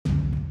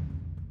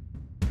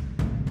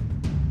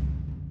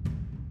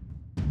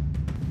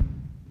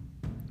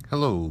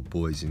Hello,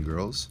 boys and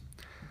girls.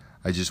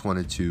 I just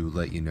wanted to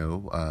let you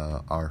know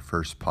our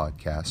first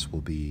podcast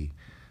will be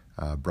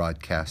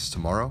broadcast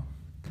tomorrow.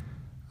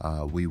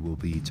 We will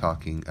be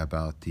talking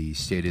about the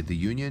State of the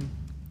Union,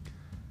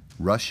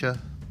 Russia,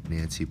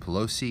 Nancy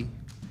Pelosi,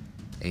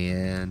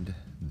 and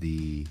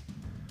the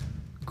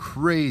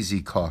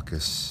crazy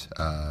caucus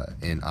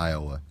in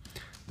Iowa,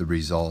 the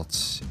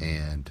results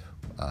and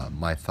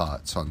my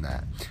thoughts on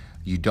that.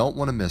 You don't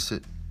want to miss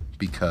it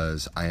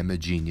because I am a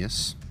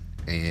genius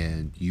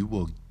and you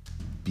will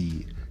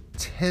be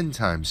 10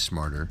 times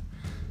smarter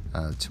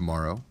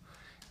tomorrow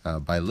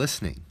by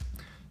listening.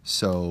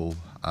 So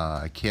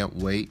I can't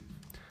wait.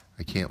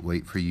 I can't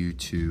wait for you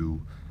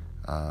to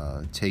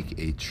take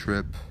a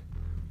trip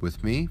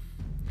with me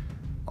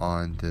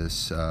on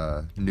this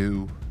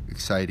new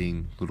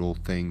exciting little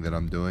thing that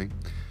I'm doing.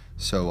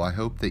 So I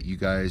hope that you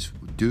guys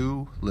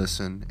do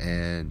listen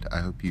and I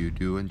hope you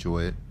do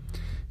enjoy it.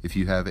 If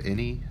you have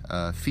any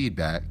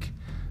feedback,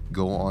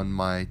 go on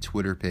my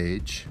Twitter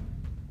page.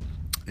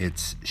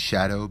 It's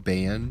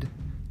ShadowBand6.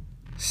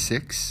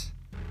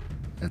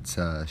 That's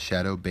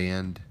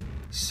ShadowBand6,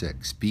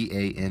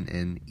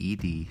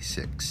 BANNED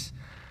 6.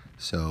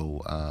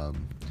 So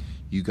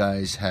you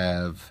guys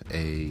have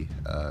a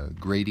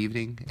great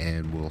evening,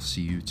 and we'll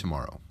see you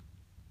tomorrow.